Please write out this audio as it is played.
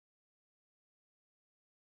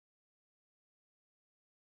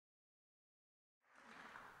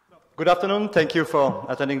Good afternoon. Thank you for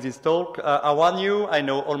attending this talk. I warn you, I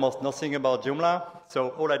know almost nothing about Joomla,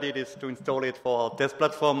 so all I did is to install it for our test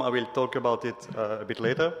platform. I will talk about it a bit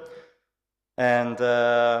later. And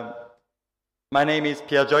my name is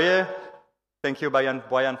Pierre Joye. Thank you, Brian,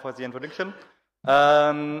 for the introduction.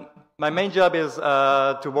 My main job is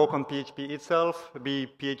to work on PHP itself, be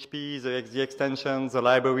PHP, the XD extensions, the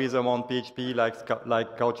libraries around PHP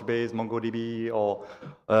like Couchbase, MongoDB, or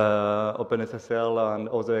OpenSSL and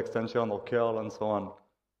other extensions, or curl, and so on.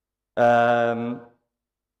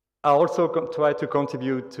 I also try to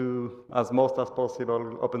contribute to, as most as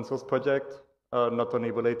possible, open source project, not only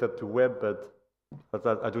related to web, but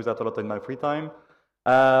I do that a lot in my free time.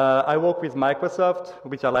 I work with Microsoft,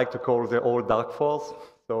 which I like to call the old dark force.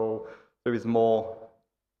 So there is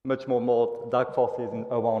much more dark forces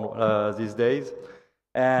around these days.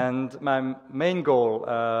 And my main goal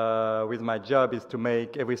with my job is to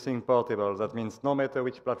make everything portable. That means no matter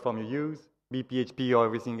which platform you use, be PHP or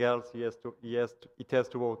everything else, it has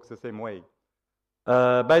to work the same way.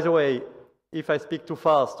 By the way, if I speak too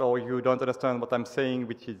fast or you don't understand what I'm saying,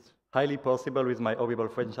 which is highly possible with my horrible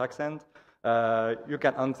French accent, you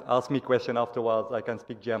can ask me questions afterwards. I can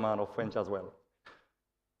speak German or French as well.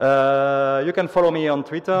 You can follow me on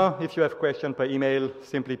Twitter. If you have questions per email,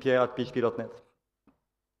 simply pierre@php.net.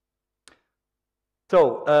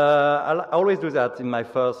 So I always do that in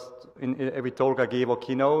every talk I give or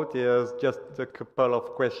keynote. There's just a couple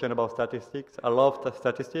of questions about statistics. I love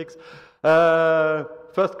statistics.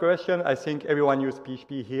 First question, I think everyone uses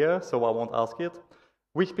PHP here, so I won't ask it.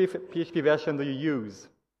 Which PHP version do you use?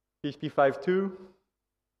 PHP 5.2?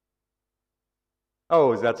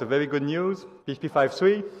 Oh, that's a very good news. PHP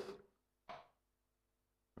 5.3?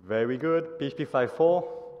 Very good. PHP 5.4?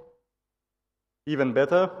 Even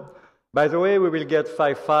better. By the way, we will get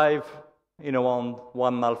 5.5 in around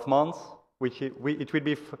 1.5 months, which it will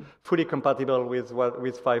be fully compatible with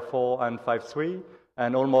 5.4 and 5.3,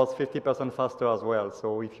 and almost 50% faster as well.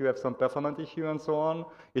 So if you have some performance issue and so on,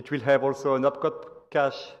 it will have also an opcode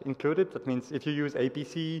cache included. That means if you use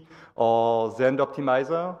APC or Zen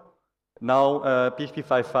optimizer, now PHP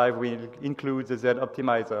 5.5 will include the Zen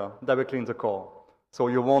optimizer directly in the core. So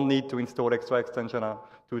you won't need to install extra extension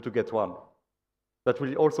to get one. That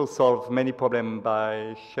will also solve many problems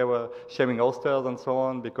by sharing hosters and so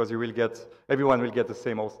on, because everyone will get the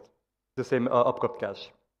same opcode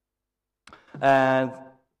cache. And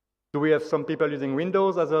do we have some people using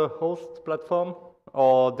Windows as a host platform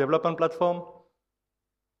or development platform?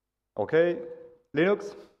 Okay,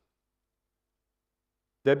 Linux,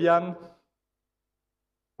 Debian,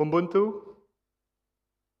 Ubuntu,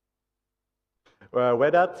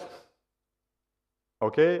 Red Hat.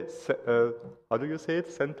 Okay, how do you say it?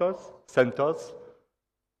 CentOS? CentOS.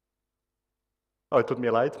 Oh, it took me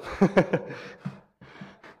a light.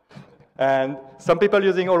 And some people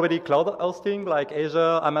using already cloud hosting like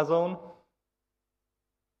Azure, Amazon.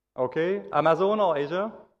 Okay, Amazon or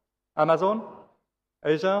Azure? Amazon?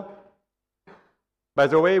 Azure? By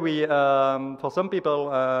the way, for some people,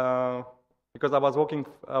 because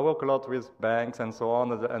I work a lot with banks and so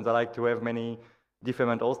on, and I like to have many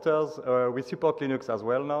different hosters. We support Linux as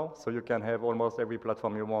well now, so you can have almost every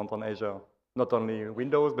platform you want on Azure. Not only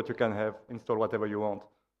Windows, but you can install whatever you want.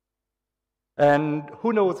 And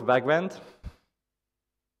who knows Vagrant?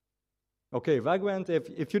 Okay, Vagrant,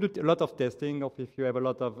 if you do a lot of testing, or if you have a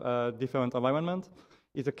lot of different environments,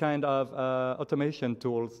 it's a kind of automation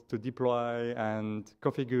tools to deploy and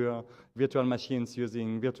configure virtual machines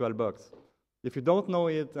using VirtualBox. If you don't know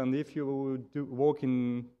it, and if you work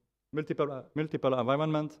in multiple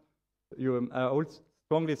environments, I would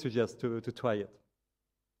strongly suggest to try it.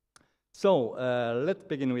 So let's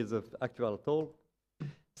begin with the actual talk.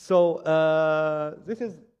 So this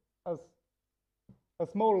is a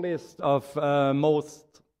small list of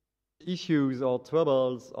most issues or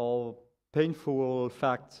troubles or painful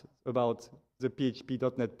facts about the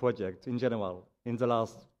PHP.NET project in general in the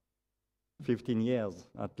last 15 years,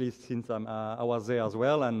 at least since I was there as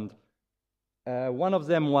well. And one of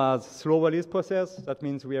them was slow release process. That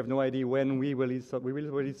means we have no idea when we will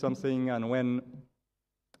release something and when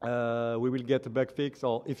we will get a bug fix,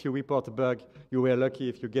 or if you report a bug, you were lucky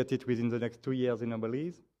if you get it within the next 2 years in a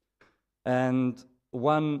release. And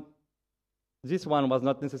this one was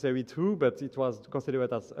not necessarily true, but it was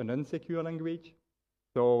considered as an unsecure language.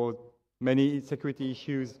 So many security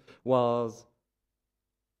issues was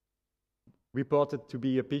reported to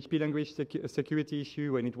be a PHP language security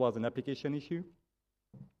issue when it was an application issue.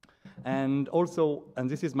 And also, and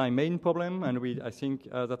this is my main problem, and I think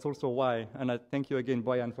that's also why, and I thank you again,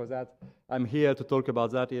 Brian, for that. I'm here to talk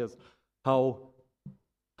about that, is how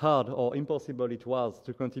hard or impossible it was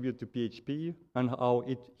to contribute to PHP, and how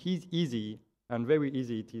it is easy and very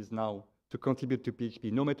easy it is now to contribute to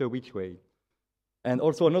PHP, no matter which way. And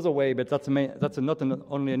also another way, but that's not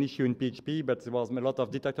only an issue in PHP, but there was a lot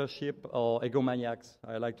of dictatorship or egomaniacs,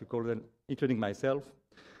 I like to call them, including myself.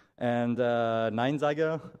 And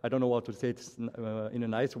Neinzeiger, I don't know how to say it in a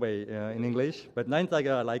nice way in English, but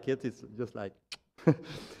Neinzeiger, I like it. It's just like,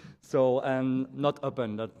 so, and not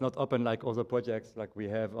open like other projects like we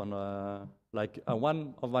have on,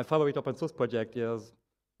 one of my favorite open source projects is,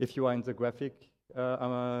 if you are in the graphic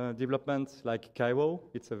development, like Cairo,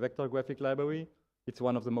 it's a vector graphic library. It's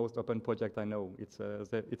one of the most open projects I know.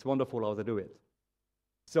 It's wonderful how they do it.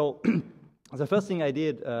 So the first thing I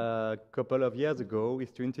did a couple of years ago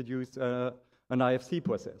is to introduce an IFC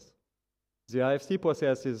process. The IFC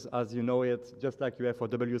process is, as you know it, just like you have for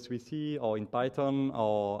W3C or in Python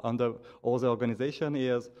or under other organization,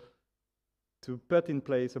 is to put in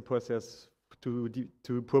place a process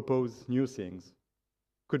to propose new things.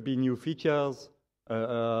 Could be new features,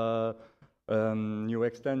 new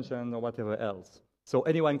extension, or whatever else. So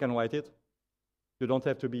anyone can write it. You don't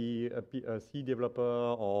have to be a C developer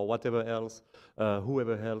or whatever else,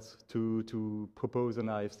 whoever else, to propose an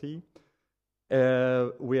IFC.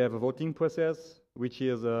 We have a voting process, which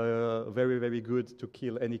is very, very good to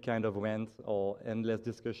kill any kind of rant or endless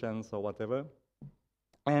discussions or whatever.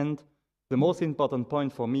 And the most important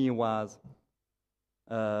point for me was,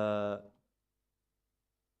 that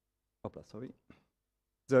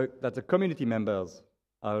the community members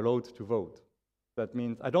are allowed to vote. That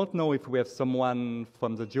means, I don't know if we have someone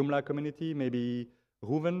from the Joomla community, maybe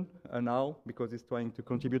Ruven now, because he's trying to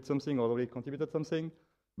contribute something, or already contributed something.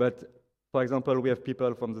 But for example, we have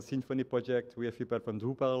people from the Symfony project, we have people from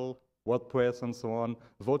Drupal, WordPress, and so on,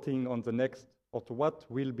 voting on the next, or to what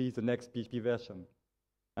will be the next PHP version.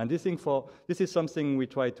 And this is something we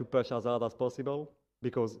try to push as hard as possible,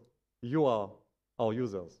 because you are our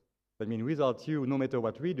users. I mean, without you, no matter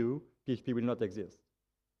what we do, PHP will not exist.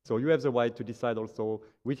 So you have the right to decide also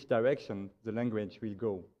which direction the language will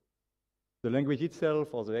go. The language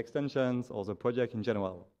itself, or the extensions, or the project in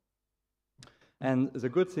general. And the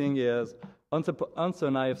good thing is, once an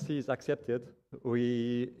IFC is accepted,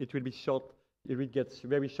 it will get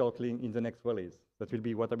very shortly in the next release. That will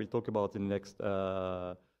be what I will talk about in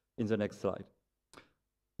the next slide.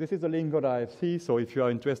 This is the link for the IFC, so if you are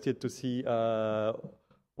interested to see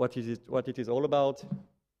what it is all about,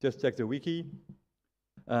 just check the wiki.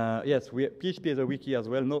 Yes, PHP is a wiki as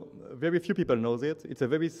well. No, very few people know it. It's a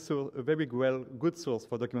very good source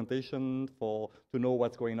for documentation, to know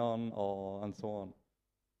what's going on, and so on.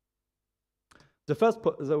 The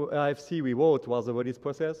IFC we wrote was the release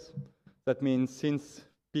process. That means since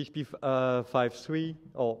PHP 5.3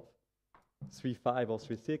 or 3.5 or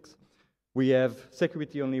 3.6, we have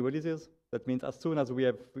security-only releases. That means as soon as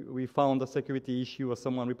we found a security issue or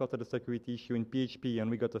someone reported a security issue in PHP and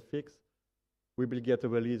we got a fix, we will get a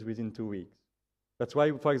release within 2 weeks. That's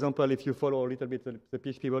why, for example, if you follow a little bit the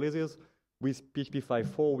PHP releases, with PHP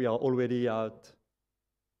 5.4, we are already at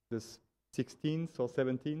the 16th or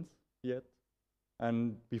 17th yet.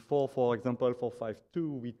 And before, for example, for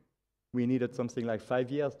 5.2, we needed something like 5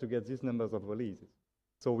 years to get these numbers of releases.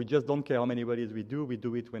 So we just don't care how many releases we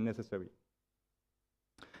do it when necessary.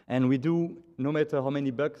 And we do, no matter how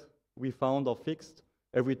many bugs we found or fixed,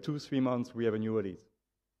 every 2-3 months we have a new release.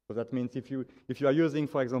 So that means if you are using,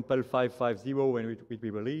 for example, 5.5.0 when we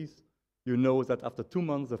release, you know that after 2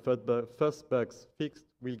 months, the first bugs fixed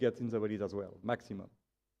will get in the release as well, maximum.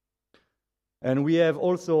 And we have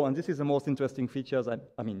also, and this is the most interesting features,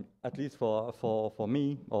 I mean, at least for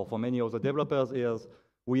me or for many other developers, is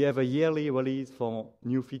we have a yearly release for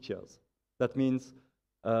new features. That means,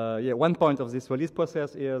 one point of this release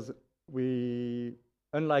process is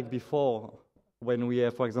unlike before, when we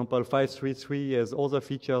have, for example, 5.3.3 has other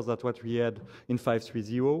features than what we had in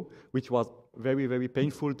 5.3.0, which was very, very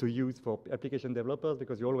painful to use for application developers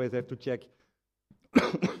because you always have to check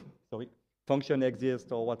function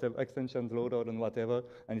exists or whatever, extensions loaded and whatever,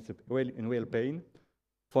 and it's in real pain.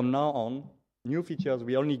 From now on, new features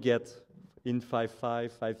we only get in 5.5,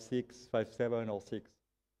 5.6, 5.7, or 6.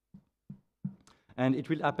 And it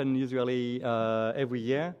will happen usually every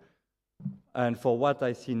year. And for what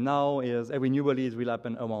I see now is every new release will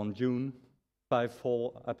happen around June.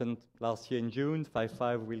 5.4 happened last year in June.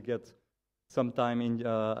 5.5 will get sometime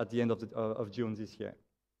at the end of June this year.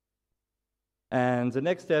 And the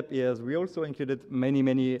next step is we also included many,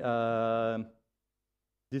 many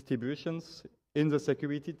distributions in the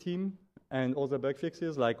security team and other bug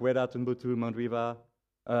fixes like Red Hat, Ubuntu, Mandriva.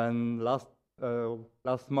 And last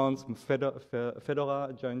month,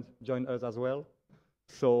 Fedora joined us as well.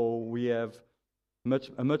 So we have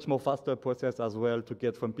a much more faster process as well to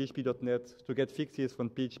get from PHP.NET, to get fixes from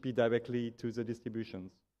PHP directly to the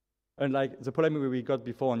distributions. And like the problem we got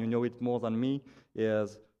before, and you know it more than me,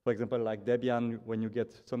 is, for example, like Debian, when you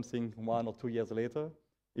get something 1 or 2 years later,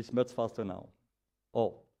 it's much faster now,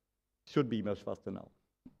 or should be much faster now.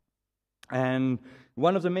 And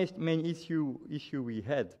one of the main issue we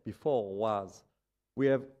had before was we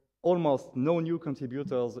have almost no new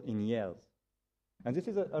contributors in years. And this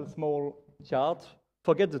is a small chart.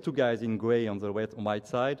 Forget the 2 guys in gray on the right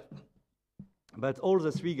side. But all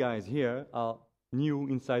the 3 guys here are new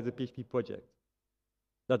inside the PHP project.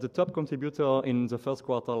 That's the top contributor in the first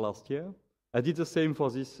quarter last year. I did the same for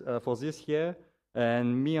this year.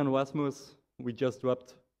 And me and Rasmus, we just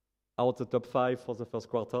dropped out the top 5 for the first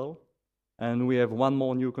quarter. And we have 1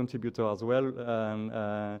 more new contributor as well.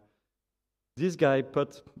 And this guy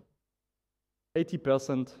put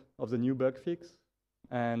 80% of the new bug fix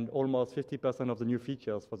and almost 50% of the new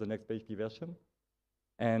features for the next PHP version.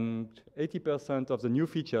 And 80% of the new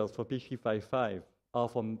features for PHP 5.5 are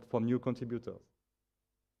from new contributors.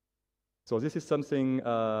 So this is something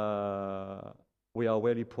we are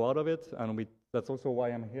really proud of it, and that's also why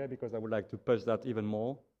I'm here, because I would like to push that even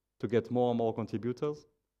more, to get more and more contributors.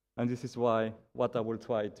 And this is what I will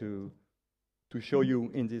try to show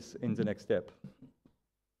you in the next step.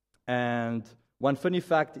 And one funny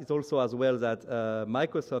fact is also as well that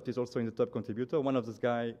Microsoft is also in the top contributor. One of those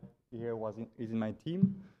guys here is in my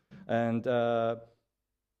team. And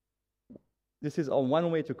this is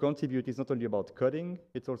one way to contribute. It's not only about coding,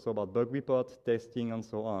 it's also about bug report, testing, and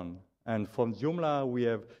so on. And from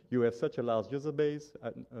Joomla, you have such a large user base,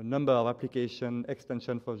 a number of application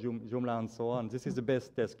extension for Joomla, and so on. This is the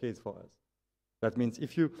best test case for us. That means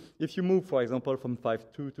if you move, for example, from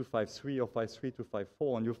 5.2 to 5.3 or 5.3 to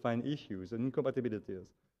 5.4, and you find issues and incompatibilities,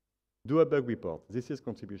 do a bug report. This is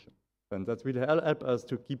contribution. And that will help us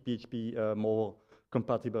to keep PHP more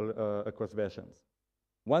compatible across versions.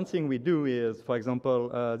 One thing we do is, for example,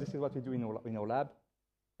 this is what we do in our lab.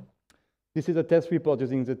 This is a test report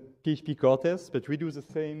using the PHP Core test, but we do the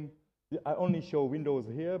same. I only show Windows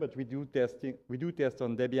here, but we do testing. We do test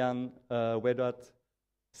on Debian, Red Hat,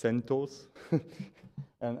 CentOS,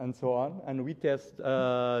 and so on. And we test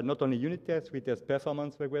not only unit tests, we test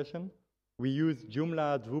performance regression. We use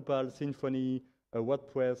Joomla, Drupal, Symfony,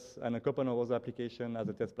 WordPress, and a couple of other applications as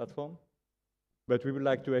a test platform. But we would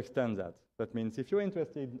like to extend that. That means if you're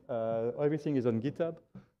interested, everything is on GitHub,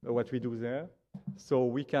 what we do there. So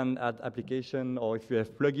we can add application, or if you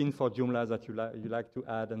have plugins for Joomla that you like to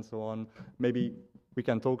add and so on, maybe we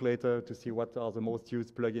can talk later to see what are the most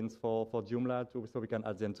used plugins for Joomla, so we can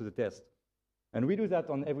add them to the test. And we do that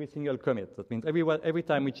on every single commit. That means every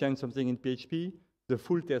time we change something in PHP, the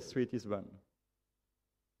full test suite is run.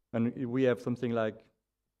 And we have something like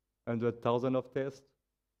 100,000 of tests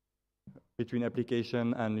between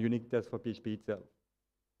application and unique tests for PHP itself.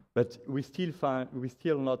 But we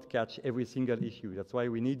still not catch every single issue. That's why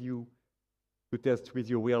we need you to test with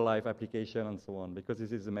your real-life application and so on, because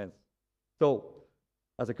this is a mess. So,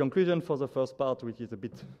 as a conclusion for the first part, which is a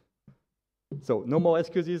bit... So, no more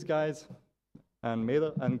excuses, guys. And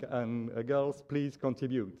girls, please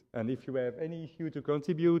contribute. And if you have any issue to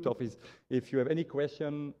contribute, or if you have any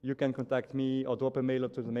question, you can contact me or drop a mail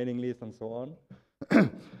to the mailing list and so on.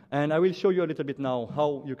 And I will show you a little bit now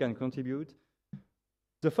how you can contribute.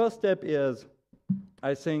 The first step is,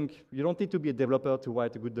 I think, you don't need to be a developer to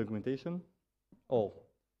write a good documentation, or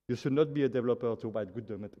you should not be a developer to write good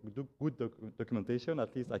documentation.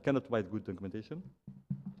 At least I cannot write good documentation.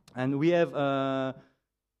 And we have, I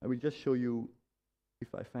will just show you,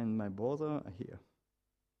 if I find my browser, here.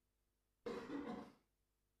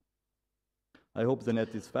 I hope the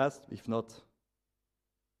net is fast. If not,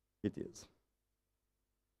 it is.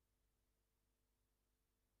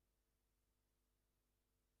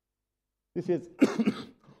 This is,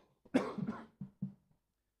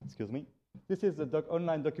 excuse me. This is the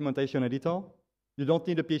online documentation editor. You don't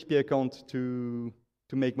need a PHP account to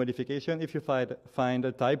make modification. If you find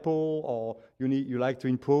a typo or you like to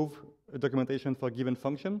improve a documentation for a given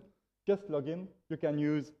function, just log in. You can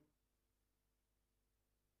use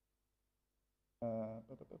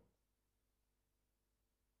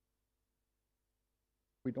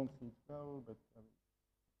we don't see it well, but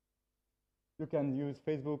you can use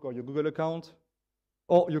Facebook or your Google account,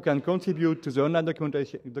 or you can contribute to the online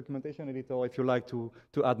documentation editor if you like to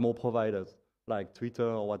add more providers, like Twitter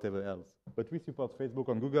or whatever else. But we support Facebook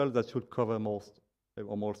and Google. That should cover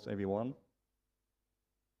almost everyone.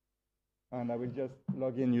 And I will just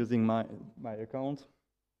log in using my account.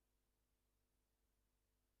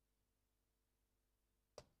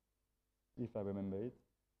 if I remember it.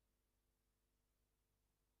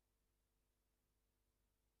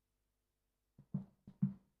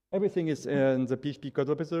 Everything is in the PHP code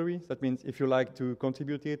repository. That means if you like to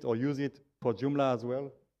contribute it or use it for Joomla as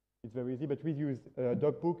well, it's very easy. But we use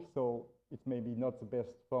Docbook, so it may be not the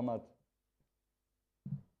best format.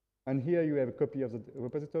 And here you have a copy of the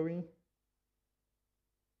repository.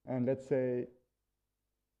 And let's say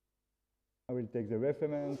I will take the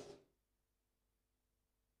reference.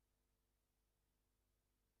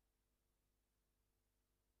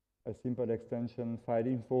 A simple extension, file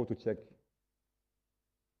info to check.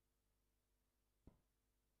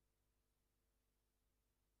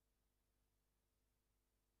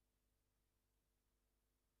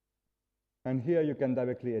 And here you can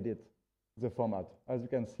directly edit the format. As you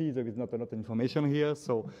can see, there is not a lot of information here,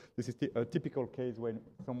 so this is a typical case when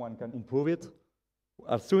someone can improve it.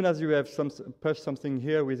 As soon as you have pushed something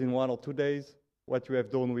here within 1 or 2 days, what you have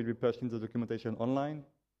done will be pushed into the documentation online.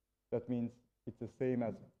 That means it's the same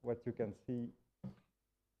as what you can see.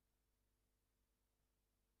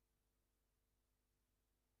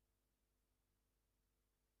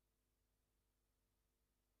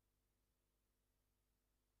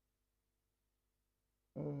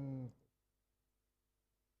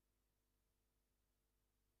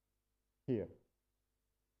 Here.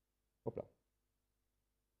 Hopla.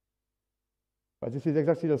 But this is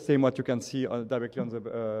exactly the same what you can see directly on the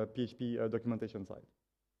PHP documentation side.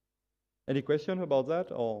 Any question about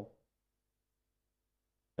that, or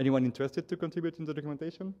anyone interested to contribute in the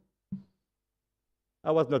documentation?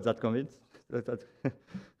 I was not that convinced.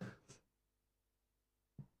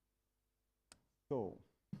 So,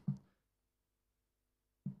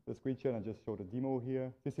 the screenshot, I just showed a demo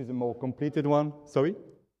here. This is a more completed one. Sorry?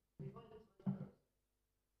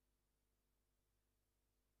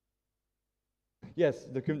 Yes,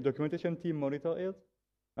 the documentation team monitor it.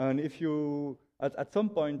 And if you, at some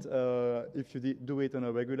point, if you do it on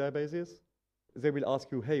a regular basis, they will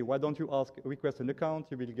ask you, hey, why don't you request an account?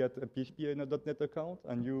 You will get a PHP and a .NET account,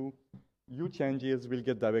 and your changes will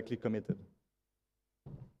get directly committed.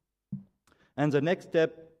 And the next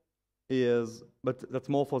step is, but that's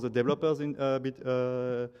more for the developers in,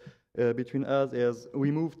 between us, is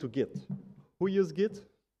we move to Git. Who use Git?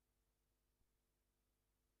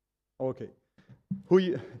 Okay.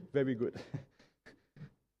 Very good.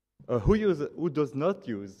 Who does not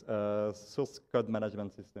use source code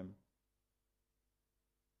management system?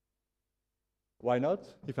 Why not,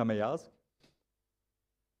 if I may ask?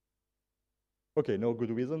 Okay, no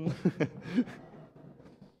good reason.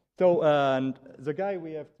 So, and the guy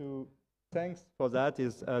we have to thank for that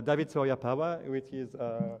is David Soria-Pawa, which is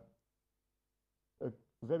a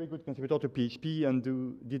very good contributor to PHP and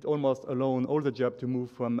did almost alone all the job to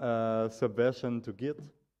move from Subversion to Git.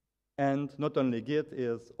 And not only Git,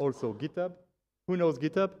 is also GitHub. Who knows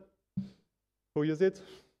GitHub? Who uses it?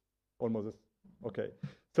 Almost. Okay.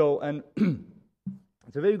 So, and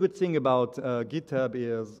the very good thing about GitHub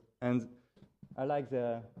is, and I like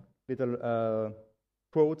the little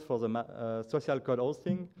quote for the social code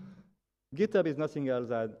hosting. GitHub is nothing else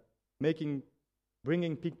than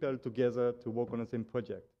bringing people together to work on the same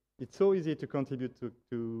project. It's so easy to contribute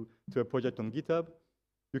to a project on GitHub.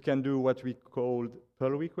 You can do what we called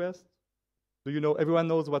pull requests. Do you know, everyone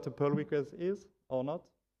knows what a pull request is or not?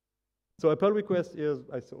 So a pull request is,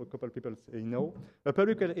 I saw a couple of people say no. A pull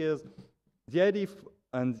request is the idea,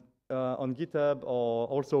 and on GitHub or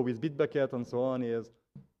also with Bitbucket and so on is,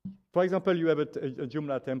 for example, you have a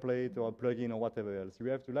Joomla template or a plugin or whatever else.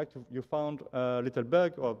 You found a little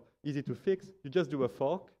bug or easy to fix. You just do a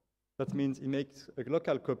fork. That means it makes a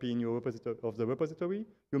local copy in your repository of the repository.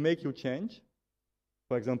 You make your change.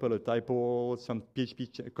 For example, a typo, some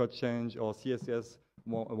PHP code change, or CSS,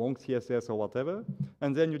 wrong CSS or whatever.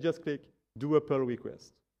 And then you just click do a pull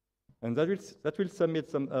request. And that will submit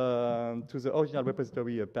some to the original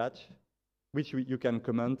repository a patch, which you can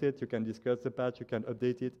comment it, you can discuss the patch, you can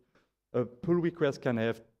update it. A pull request can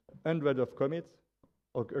have hundreds of commits,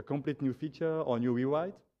 or a complete new feature, or new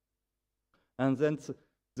rewrite. And then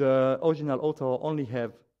the original author only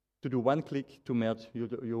have to do one click to merge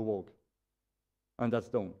your work. And that's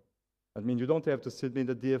done. That means you don't have to submit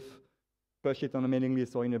a diff, push it on a mailing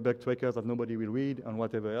list or in a bug tracker that nobody will read, and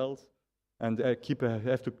whatever else, and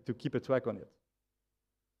have to keep a track on it.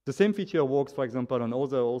 The same feature works, for example, on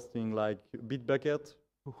other hosting like Bitbucket.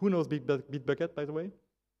 Who knows Bitbucket, by the way?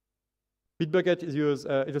 Bitbucket is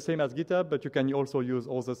the same as GitHub, but you can also use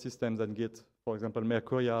other systems than Git, for example,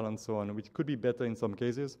 Mercurial and so on, which could be better in some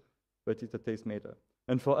cases, but it's a taste matter.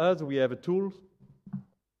 And for us, we have a tool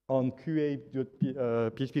on qa.php.net,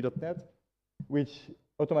 which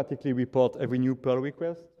automatically report every new pull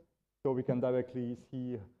request. so we can directly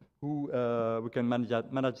see who we can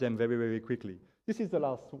manage them very, very quickly. This is the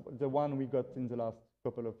one we got in the last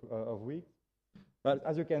couple of weeks. But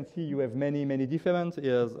as you can see, you have many, many different.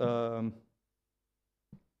 Here's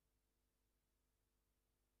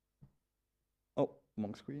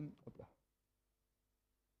wrong screen.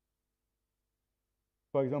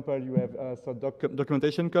 For example, you have some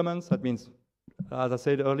documentation comments. That means, as I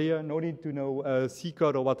said earlier, no need to know C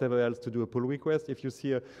code or whatever else to do a pull request. If you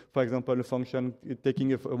see, for example, a function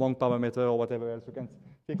taking a wrong parameter or whatever else, you can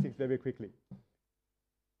fix it very quickly.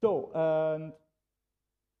 So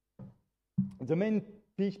the main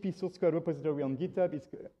PHP source code repository on GitHub is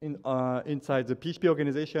inside the PHP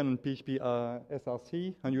organization and PHP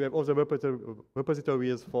SRC, and you have other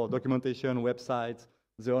repositories for documentation, websites,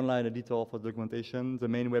 the online editor for documentation, the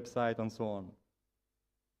main website, and so on.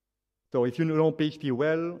 So if you know PHP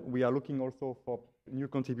well, we are looking also for new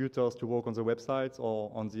contributors to work on the websites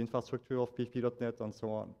or on the infrastructure of PHP.NET and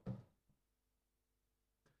so on.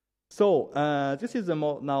 So this is the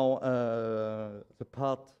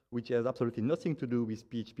part which has absolutely nothing to do with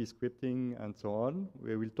PHP scripting and so on.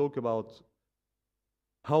 We will talk about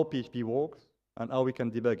how PHP works and how we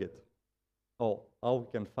can debug it, or how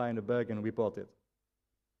we can find a bug and report it.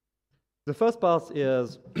 The first part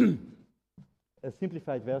is a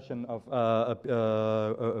simplified version of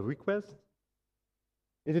a request.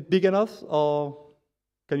 Is it big enough, or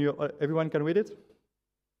everyone can read it?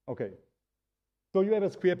 Okay. So you have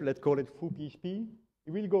a script, let's call it foo PHP.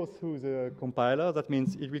 It will go through the compiler. That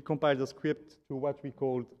means it will compile the script to what we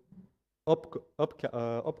call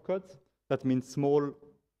opcodes. That means small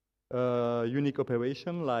unique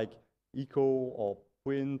operation like echo or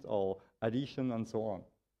print or addition and so on.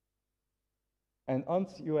 And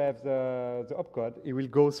once you have the opcode, it will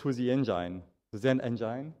go through the engine, the Zen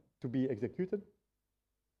engine, to be executed.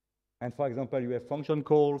 And for example, you have function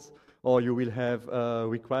calls, or you will have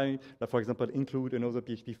requiring, like for example, include another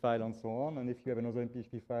PHP file and so on. And if you have another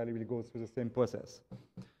PHP file, it will go through the same process.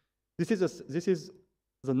 This is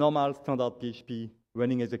the normal standard PHP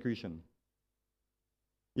running execution.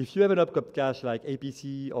 If you have an opcode cache like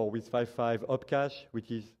APC or with 5.5 opcache, which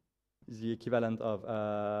is the equivalent of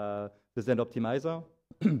the Zen optimizer,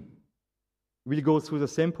 we'll go through the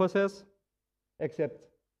same process, except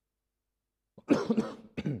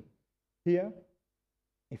here,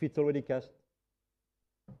 if it's already cached,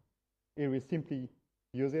 it will simply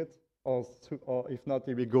use it, or if not,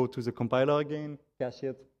 it will go to the compiler again, cache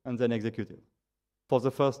it, and then execute it. For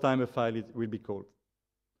the first time, a file will be called.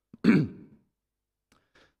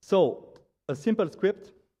 So, a simple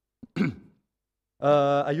script.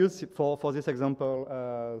 I use for this example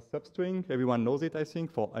substring. Everyone knows it, I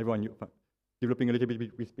think. For everyone developing a little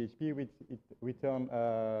bit with PHP, it return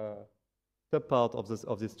subpart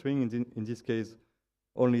of this string. In this case,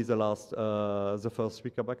 only the first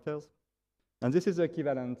 3 characters. And this is the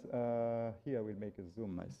equivalent. Here we'll make a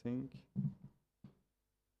zoom, I think.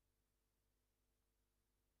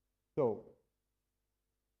 So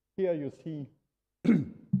here you see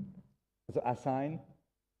the assign.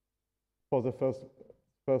 For the first,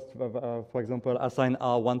 for example, assign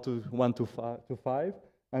R1 to 5.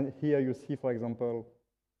 And here you see, for example,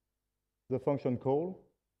 the function call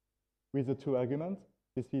with the 2 arguments.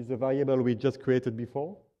 This is the variable we just created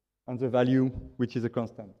before, and the value, which is a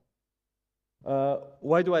constant.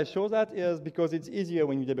 Why do I show that? Is because it's easier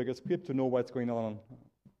when you debug a script to know what's going on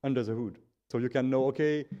under the hood. So you can know,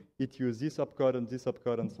 okay, it uses this opcode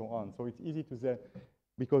and so on. So it's easy to say,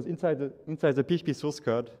 because inside the PHP source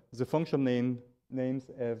code, the function names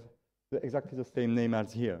have exactly the same name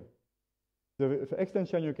as here. The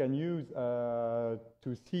extension you can use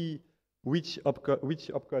to see which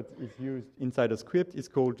opcode is used inside a script is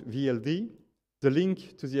called VLD. The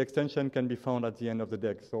link to the extension can be found at the end of the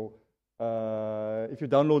deck. So if you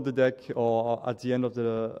download the deck, or at the end of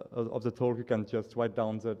the talk, you can just write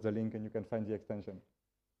down the link and you can find the extension.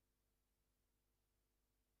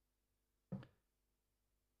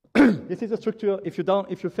 This is a structure. If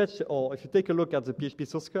you fetch, or if you take a look at the PHP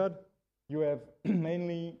source code, you have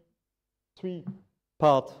mainly 3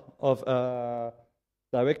 parts of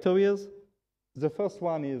directories. The first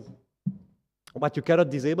one is what you cannot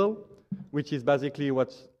disable, which is basically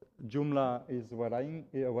what Joomla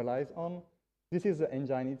relies on. This is the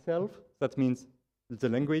engine itself. That means the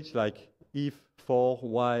language, like if, for,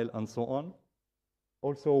 while, and so on.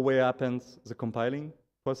 Also, where happens the compiling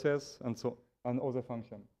process, and other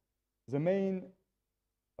functions. The main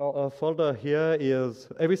folder here is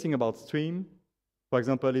everything about stream. For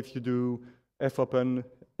example, if you do fopen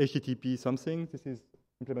HTTP something, this is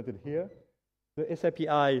implemented here. The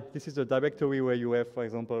SAPI, this is a directory where you have, for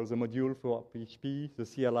example, the module for PHP, the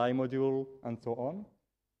CLI module, and so on.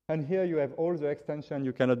 And here you have all the extensions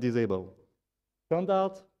you cannot disable.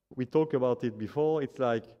 Standard, we talked about it before, it's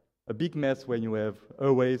like a big mess when you have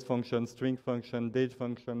arrays function, string function, date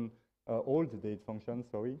function, all the date functions,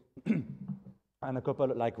 sorry, and a couple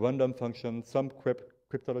like random functions, some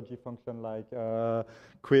cryptology function like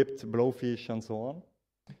crypt, blowfish, and so on.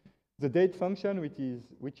 The date function,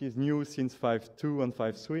 which is new since 5.2 and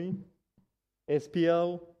 5.3.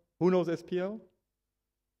 SPL, who knows SPL?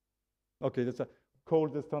 Okay, that's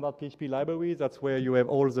called the standard PHP library. That's where you have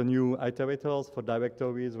all the new iterators for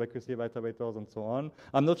directories, recursive iterators, and so on.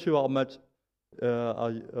 I'm not sure how much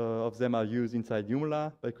of them are used inside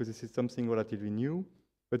Joomla, because this is something relatively new.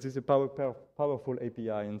 But this is a powerful API,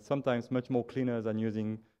 and sometimes much more cleaner than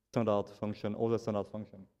using standard function, other standard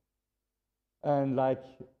function. And like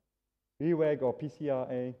reg or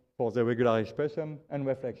PCRA for the regular expression and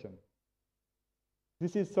reflection.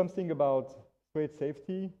 This is something about thread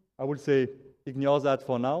safety. I would say ignore that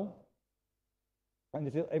for now. And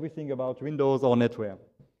this is everything about Windows or NetWare.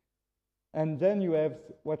 And then you have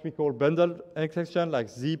what we call bundled exception, like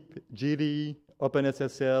zip, GD,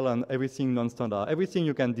 OpenSSL, and everything non-standard. Everything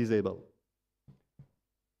you can disable.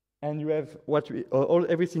 And you have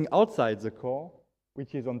everything outside the core,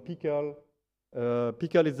 which is on Pickle.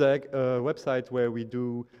 Pickle is a website where we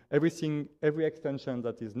do everything, every extension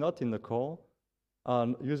that is not in the core are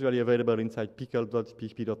usually available inside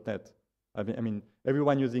pickle.php.net. I mean,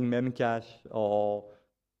 everyone using Memcache or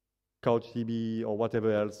CouchDB or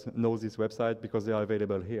whatever else knows this website because they are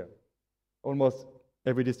available here. Almost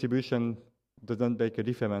every distribution doesn't make a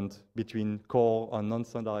difference between core and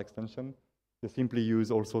non-standard extension. They simply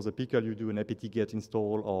use also the Pickle. You do an apt-get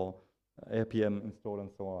install or rpm install and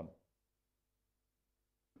so on.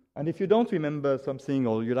 And if you don't remember something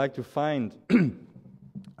or you like to find,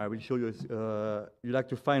 I will show you, you like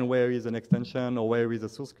to find where is an extension or where is a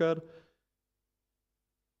source code.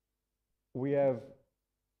 We have,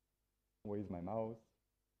 where is my mouse?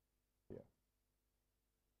 Here.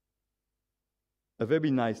 A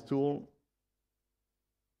very nice tool.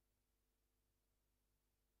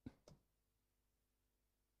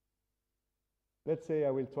 Let's say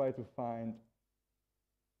I will try to find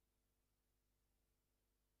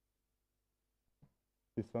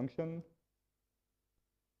this function.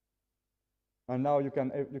 And now you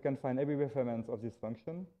can find every reference of this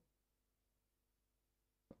function.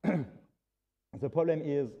 The problem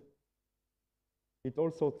is it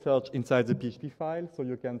also searches inside the PHP file, so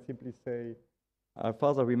you can simply say, as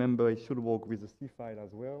far as I remember, it should work with the C file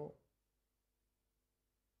as well.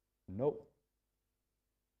 No.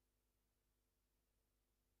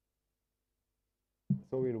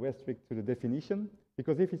 So we'll restrict to the definition,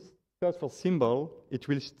 because if it search for symbol, it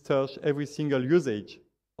will search every single usage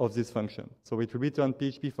of this function. So it will return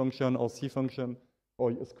PHP function or C function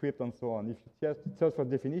or a script and so on. If you search for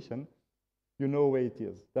definition, you know where it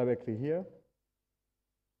is, directly here.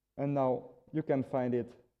 And now you can find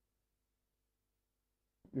it.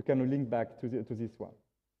 You can link back to this one.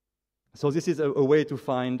 So this is a way to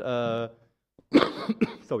find,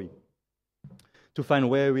 sorry, to find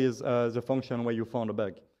where is the function where you found a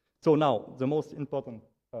bug. So now, the most important,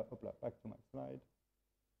 back to my slide.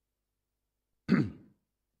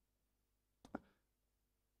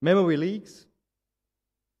 Memory leaks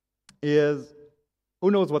is, who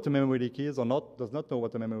knows what a memory leak is or not, does not know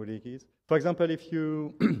what a memory leak is. For example, if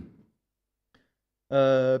you,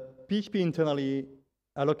 PHP internally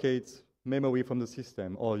allocates memory from the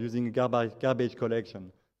system or using a garbage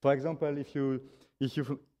collection. For example, if you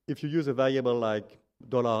use a variable like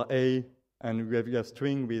 $A and you have a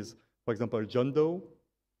string with, for example, John Doe,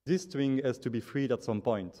 this string has to be freed at some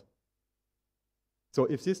point. So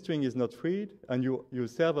if this string is not freed and your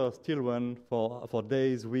server still run for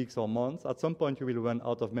days, weeks, or months, at some point you will run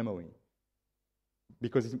out of memory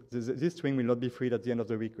because this string will not be freed at the end of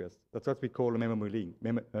the request. That's what we call a memory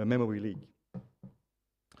leak.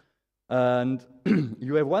 And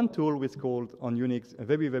you have one tool which is called, on Unix, a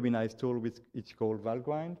very, very nice tool which is called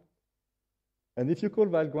valgrind. And if you call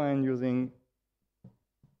valgrind using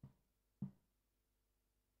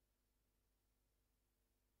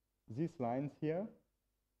these lines here,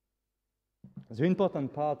 the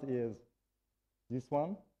important part is this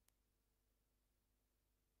one.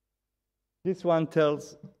 This one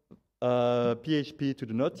tells PHP to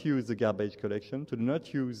do not use the garbage collection, to do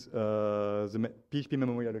not use the PHP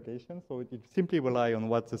memory allocation. So it simply rely on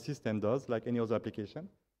what the system does, like any other application.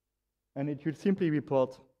 And it will simply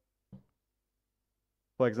report,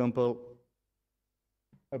 for example,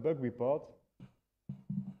 a bug report,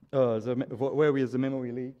 where is the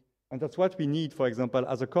memory leak. And that's what we need, for example,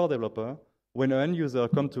 as a core developer, when an end user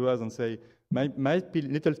comes to us and say, my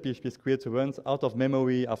little PHP script runs out of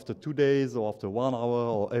memory after 2 days or after 1 hour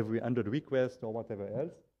or every 100 requests or whatever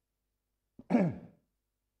else.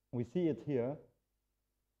 We see it here.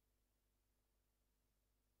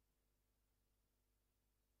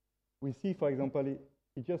 We see, for example, it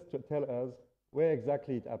just tells us where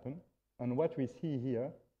exactly it happened. And what we see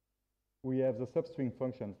here, we have the substring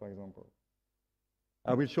function, for example.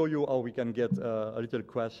 I will show you how we can get a little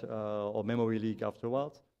crash or memory leak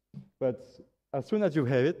afterwards. But as soon as you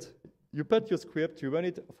have it, you put your script, you run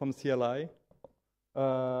it from CLI.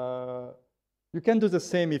 You can do the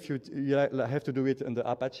same if you have to do it in the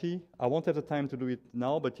Apache. I won't have the time to do it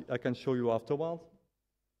now, but I can show you afterwards.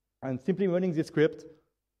 And simply running this script,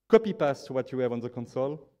 copy paste what you have on the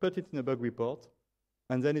console, put it in a bug report,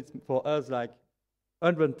 and then it's for us like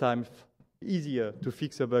 100 times easier to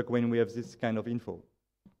fix a bug when we have this kind of info.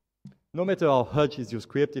 No matter how huge is your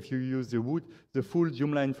script, if you use the full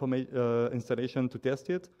Joomla installation to test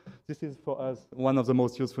it, this is for us one of the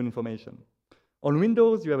most useful information. On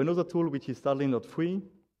Windows, you have another tool which is sadly not free.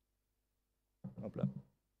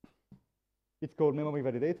 It's called Memory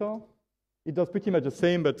Validator. It does pretty much the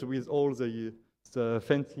same, but with all the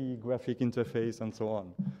fancy graphic interface and so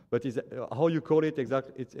on. But how you call it,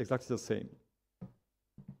 it's exactly the same.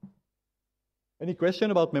 Any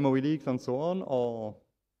question about memory leaks and so on? Or,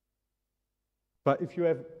 but if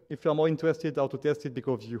you're more interested how to test it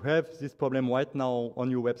because you have this problem right now on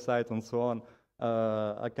your website and so on,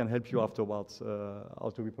 I can help you afterwards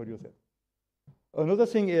how to reproduce it. Another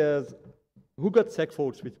thing is, who got seg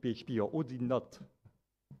faults with PHP or who did not?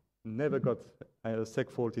 Never got a seg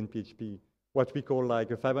fault in PHP. What we call like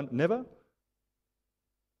a 500, never?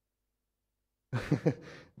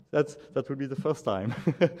 That would be the first time.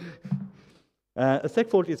 A seg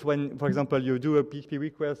fault is when, for example, you do a PHP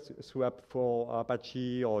request through for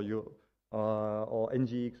Apache or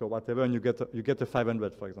NGX or whatever, and you get a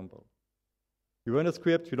 500, for example. You run a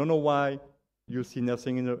script, you don't know why, you see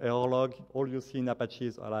nothing in the error log. All you see in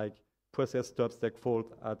Apache are like process stops seg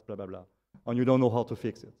fault at blah, blah, blah. And you don't know how to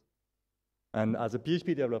fix it. And as a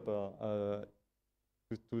PHP developer,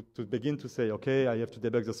 to begin to say, okay, I have to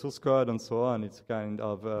debug the source code and so on, it's kind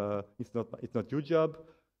of, it's not your job.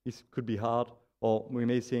 It could be hard. Or we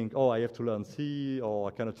may think, oh, I have to learn C, or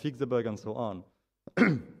I cannot fix the bug and so on.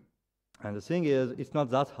 And the thing is, it's not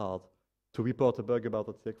that hard to report a bug about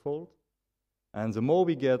a seg fault. And the more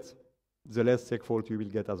we get, the less seg fault we will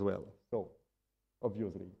get as well. So,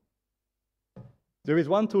 obviously. There is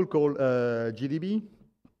one tool called GDB,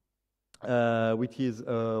 which is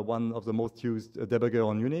one of the most used debugger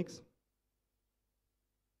on Unix.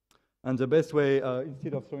 And the best way,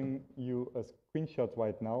 instead of showing you a screenshot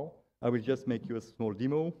right now, I will just make you a small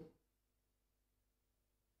demo.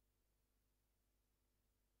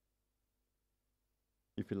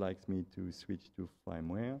 If it likes me to switch to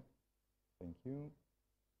firmware. Thank you.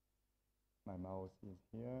 My mouse is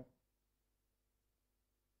here.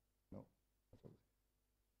 No.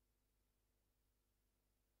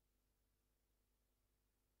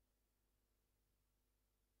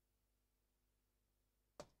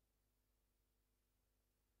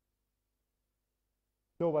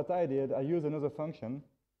 So what I did, I used another function.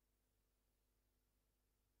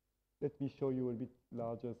 Let me show you a bit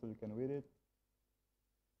larger so you can read it.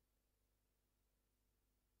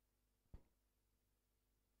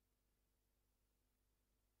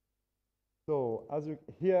 So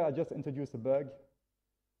here I just introduced a bug.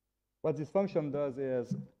 What this function does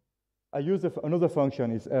is I use another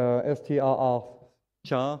function, it's strr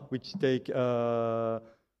which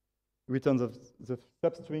returns the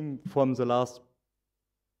substring from the last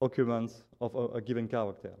occurrence of a given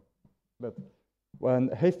character. But when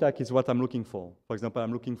haystack is what I'm looking for. For example,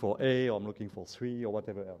 I'm looking for A, or I'm looking for 3, or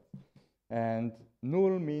whatever else. And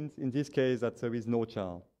null means, in this case, that there is no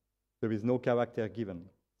char. There is no character given.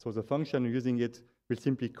 So the function using it will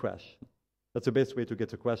simply crash. That's the best way to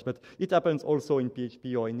get a crash. But it happens also in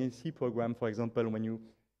PHP or in a C program, for example, when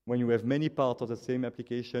you have many parts of the same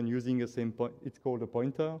application using the same point. It's called a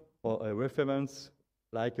pointer or a reference,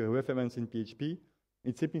 like a reference in PHP.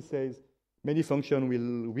 It simply says many function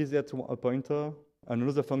will reset a pointer, and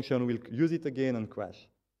another function will use it again and crash.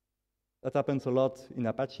 That happens a lot in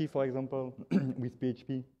Apache, for example, with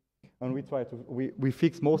PHP. And we try to we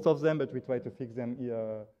fix most of them, but we try to fix them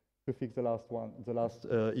to fix the last one, the last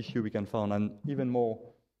issue we can find. And even more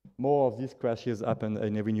of these crashes happen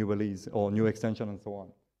in every new release or new extension and so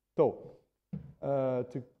on. So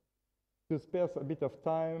to spare a bit of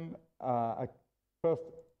time, first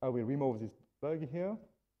I will remove this bug here.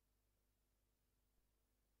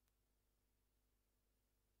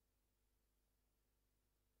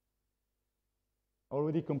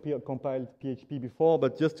 already compiled PHP before,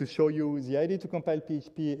 but just to show you, the idea to compile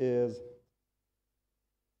PHP is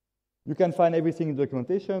you can find everything in the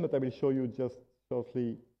documentation, but I will show you just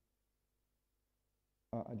shortly.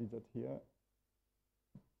 I did that here.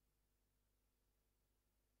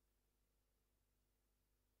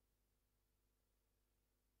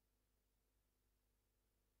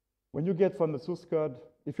 When you get from the source code,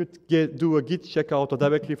 if you do a git checkout or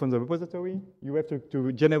directly from the repository, you have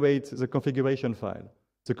to generate the configuration file.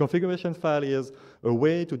 The configuration file is a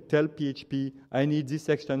way to tell PHP, I need this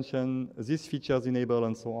extension, these features enabled,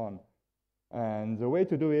 and so on. And the way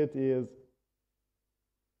to do it is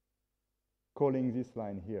calling this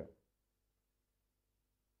line here.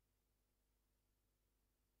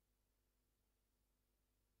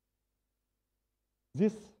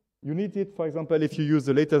 This, you need it, for example, if you use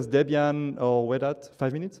the latest Debian or Red Hat.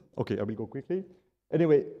 5 minutes? Okay, I will go quickly.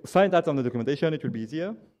 Anyway, find that on the documentation, it will be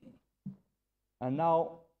easier. And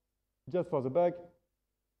now, just for the bug,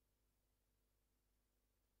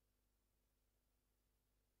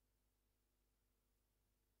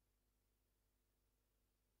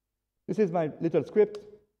 this is my little script.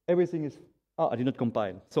 Everything is, I did not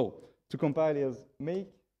compile. So to compile is make.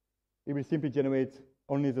 It will simply generate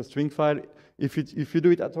only the string file. If you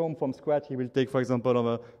do it at home from scratch, it will take, for example,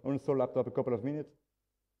 on an installed laptop a couple of minutes.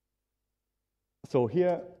 So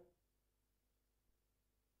here,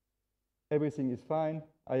 everything is fine.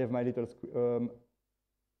 I have my little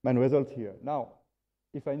my result here. Now,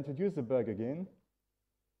 if I introduce the bug again,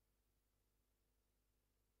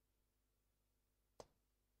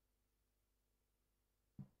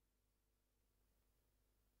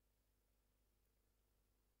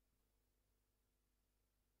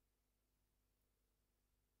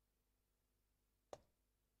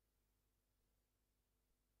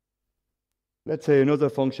 let's say another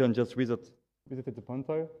function just visited the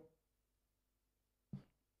pointer.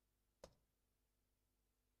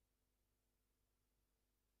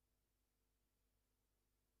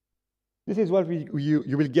 This is what you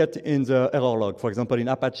will get in the error log, for example, in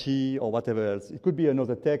Apache or whatever else. It could be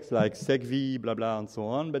another text like segv, blah, blah, and so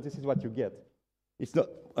on, but this is what you get. It's not,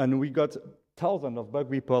 and we got thousands of bug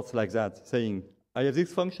reports like that saying, I have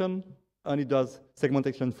this function, and it does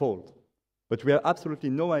segmentation fault. But we have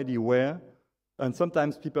absolutely no idea where, and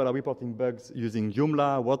sometimes people are reporting bugs using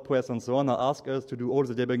Joomla, WordPress, and so on, and ask us to do all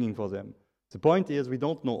the debugging for them. The point is we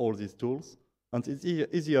don't know all these tools, and it's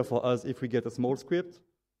easier for us if we get a small script.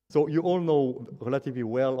 So you all know relatively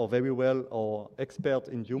well or very well or expert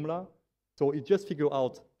in Joomla. So it just figure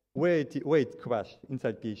out where it crashed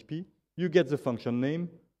inside PHP. You get the function name,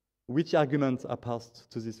 which arguments are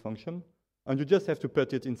passed to this function, and you just have to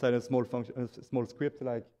put it inside a small function, a small script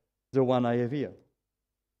like the one I have here.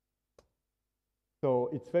 So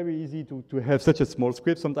it's very easy to have such a small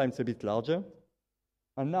script, sometimes a bit larger.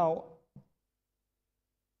 And now,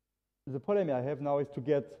 the problem I have now is to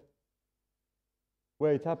get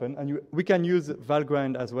where it happened, and we can use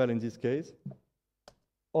Valgrind as well in this case,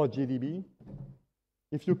 or GDB.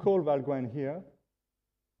 If you call Valgrind here,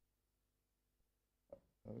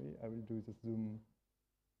 sorry, I will do the zoom.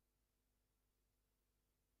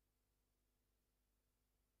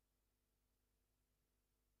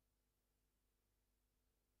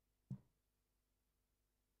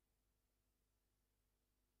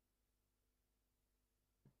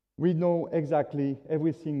 We know exactly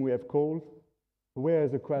everything we have called, where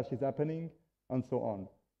the crash is happening, and so on.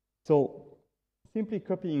 So simply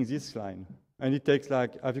copying this line, and it takes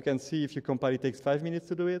like, as you can see, if you compile, it takes 5 minutes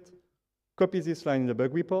to do it. Copy this line in the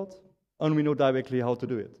bug report, and we know directly how to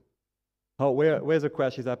do it. Where the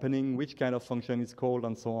crash is happening, which kind of function is called,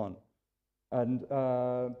 and so on. And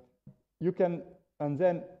you can, and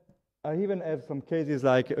then I even have some cases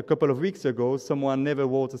like a couple of weeks ago, someone never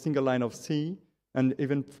wrote a single line of C, and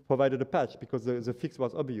even provided a patch because the fix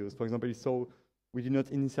was obvious. For example, so we did not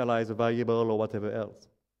initialize a variable or whatever else.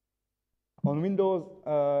 On Windows,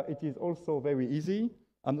 it is also very easy.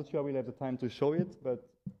 I'm not sure I will have the time to show it, but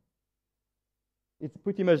it's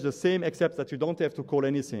pretty much the same, except that you don't have to call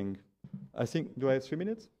anything. I think, do I have 3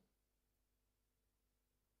 minutes?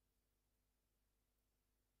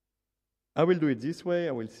 I will do it this way.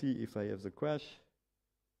 I will see if I have the crash.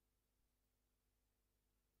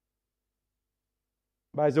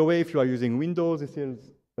 By the way, if you are using Windows, this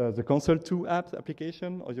is the Console 2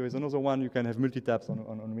 application, or there is another one you can have multi-taps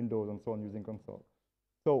on Windows and so on using Console.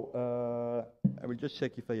 So I will just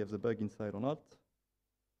check if I have the bug inside or not.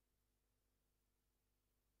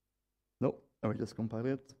 No, I will just compile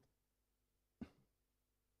it.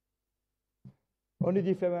 Only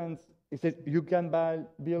difference is that you can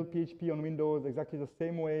build PHP on Windows exactly the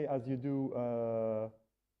same way as you do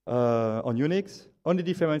on Unix. Only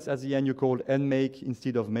difference at the end you call nmake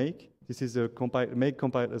instead of make. This is the make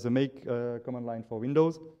command line for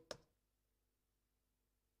Windows.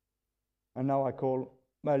 And now I call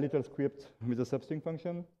my little script with a substring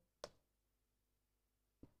function.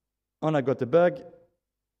 And I got a bug.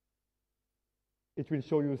 It will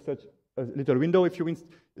show you such a little window. If you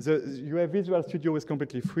have Visual Studio is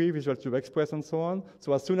completely free, Visual Studio Express and so on.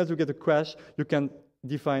 So as soon as you get a crash, you can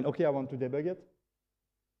define, okay, I want to debug it.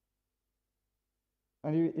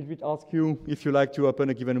 And it will ask you if you like to open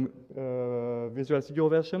a given Visual Studio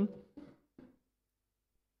version.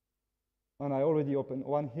 And I already opened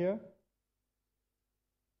one here.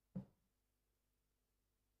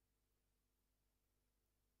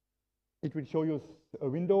 It will show you a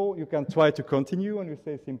window. You can try to continue, and you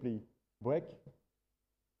say simply break.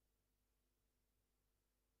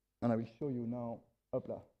 And I will show you now.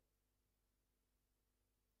 Hopla.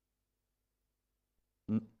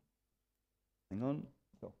 Hang on.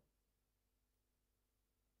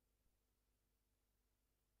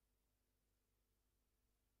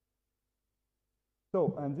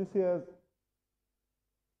 So, and this is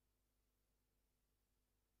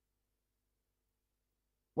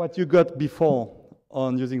what you got before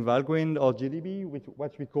on using Valgrind or GDB, with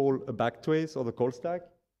what we call a backtrace or the call stack.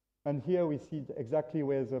 And here we see exactly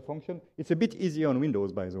where the function. It's a bit easier on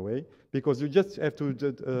Windows, by the way, because you just have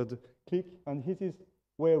to click, and this is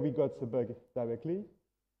where we got the bug directly.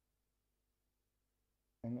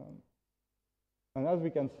 Hang on. And as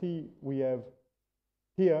we can see, we have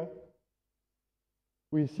here,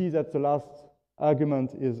 we see that the last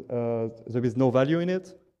argument is there is no value in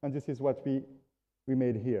it, and this is what we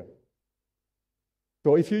made here.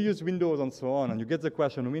 So if you use Windows and so on, and you get the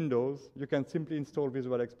crash on Windows, you can simply install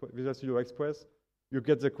Visual Studio Express. You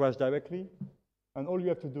get the crash directly, and all you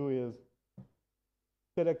have to do is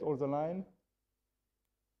select all the line,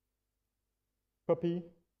 copy,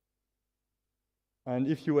 and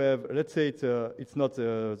if you have, let's say it's not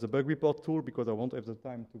the bug report tool because I won't have the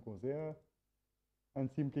time to go there, and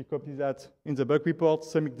simply copy that in the bug report,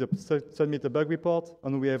 submit the bug report,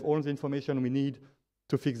 and we have all the information we need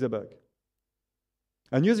to fix the bug.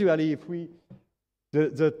 And usually, if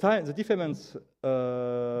the difference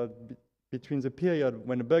between the period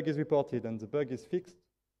when a bug is reported and the bug is fixed,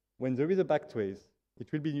 when there is a backtrace,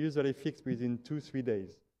 it will be usually fixed within 2-3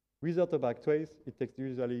 days. Without a backtrace, it takes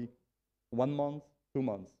usually 1 month, 2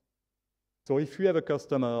 months. So if you have a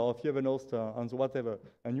customer or if you have an hoster and whatever,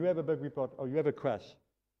 and you have a bug report or you have a crash,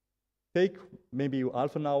 take maybe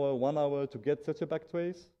half an hour, 1 hour to get such a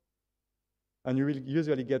backtrace, and you will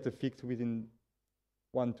usually get a fix within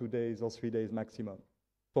 1-2 days or 3 days maximum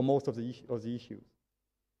for most of the issues.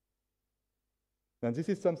 And this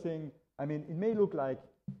is something, I mean, it may look like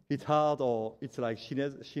it's hard or it's like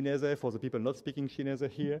Chinese for the people not speaking Chinese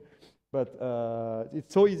here, but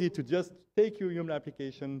it's so easy to just take your Joomla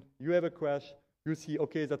application, you have a crash, you see,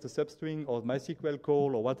 okay, that's a substring or MySQL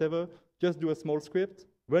call or whatever, just do a small script,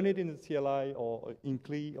 run it in the CLI or in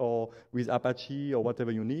CLI or with Apache or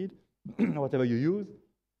whatever you need, whatever you use,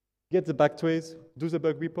 get the backtrace, do the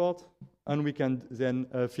bug report, and we can then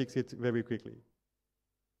fix it very quickly.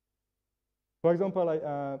 For example,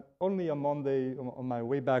 only on Monday, on my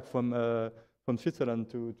way back from Switzerland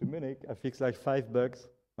to Munich, I fixed like 5 bugs,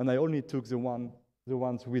 and I only took the ones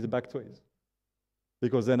with the backtrace,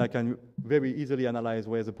 because then I can very easily analyze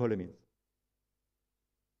where the problem is.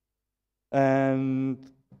 And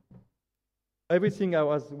everything I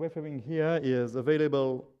was referring here is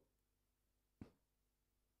available.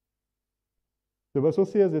 The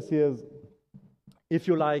resources, this is, if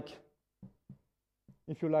you like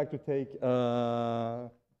to take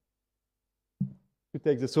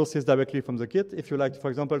the sources directly from the Git. If you like, for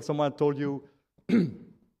example, someone told you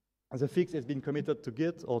the fix has been committed to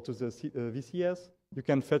Git or to the VCS, you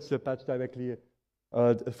can fetch the patch directly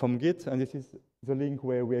from Git, and this is the link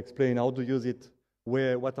where we explain how to use it,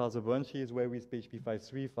 what are the branches, where is PHP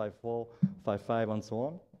 5.3, 5.4, 5.5, and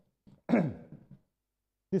so on.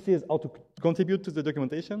 This is how to contribute to the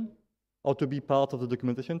documentation, how to be part of the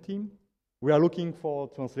documentation team. We are looking for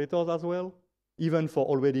translators as well, even for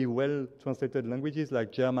already well-translated languages like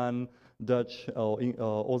German, Dutch, or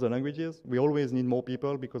other languages. We always need more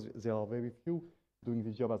people because there are very few doing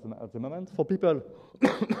this job at the moment. For people,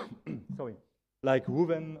 sorry, like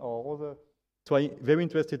Ruven or other, very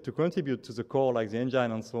interested to contribute to the core, like the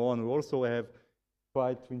engine and so on, we also have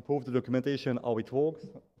tried to improve the documentation, how it works.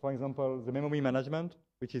 For example, the memory management,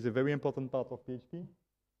 which is a very important part of PHP.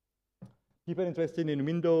 People interested in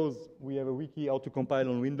Windows, we have a wiki how to compile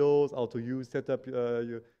on Windows, how to set up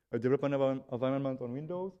a development environment on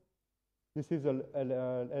Windows. This is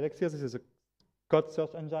Alexia, this is a code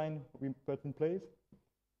search engine we put in place.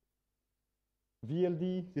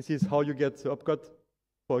 VLD, this is how you get the opcode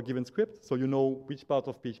for a given script, so you know which part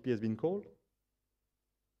of PHP has been called.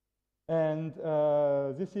 And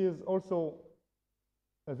this is also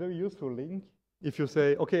a very useful link. If you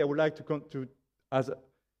say, okay, I would like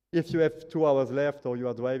if you have 2 hours left or you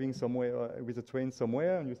are driving somewhere with a train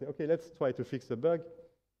somewhere and you say, okay, let's try to fix the bug.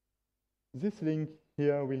 This link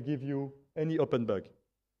here will give you any open bug.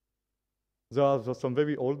 There are some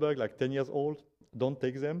very old bugs, like 10 years old. Don't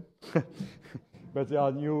take them. But there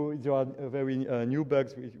are very new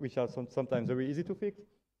bugs which are sometimes very easy to fix.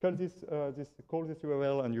 Call this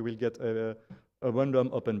URL and you will get a random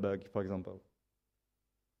open bug, for example.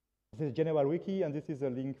 This is general wiki, and this is a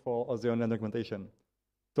link for other online documentation.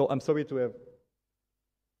 So I'm sorry to have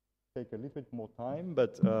taken a little bit more time,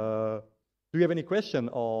 but do you have any question,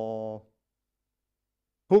 or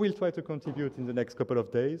who will try to contribute in the next couple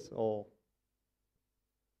of days, or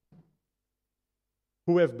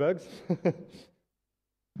who have bugs?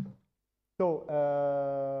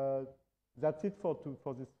 So that's it for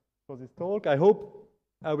this talk. I hope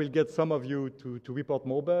I will get some of you to report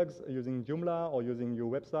more bugs using Joomla or using your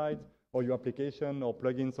website or your application or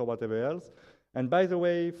plugins or whatever else. And by the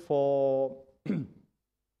way, for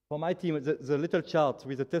my team, the little chart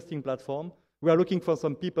with the testing platform, we are looking for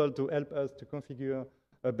some people to help us to configure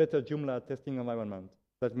a better Joomla testing environment.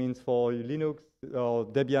 That means for Linux or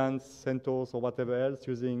Debian, CentOS, or whatever else,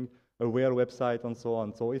 using a real website and so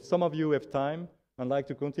on. So if some of you have time and like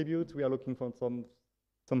to contribute, we are looking for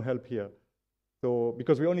some help here. So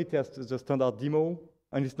because we only test the standard demo,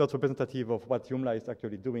 and it's not representative of what Joomla is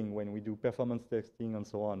actually doing when we do performance testing and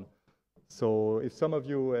so on. So if some of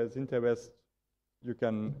you has interest, you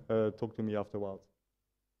can talk to me afterwards.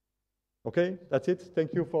 Okay, that's it.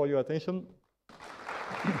 Thank you for your attention.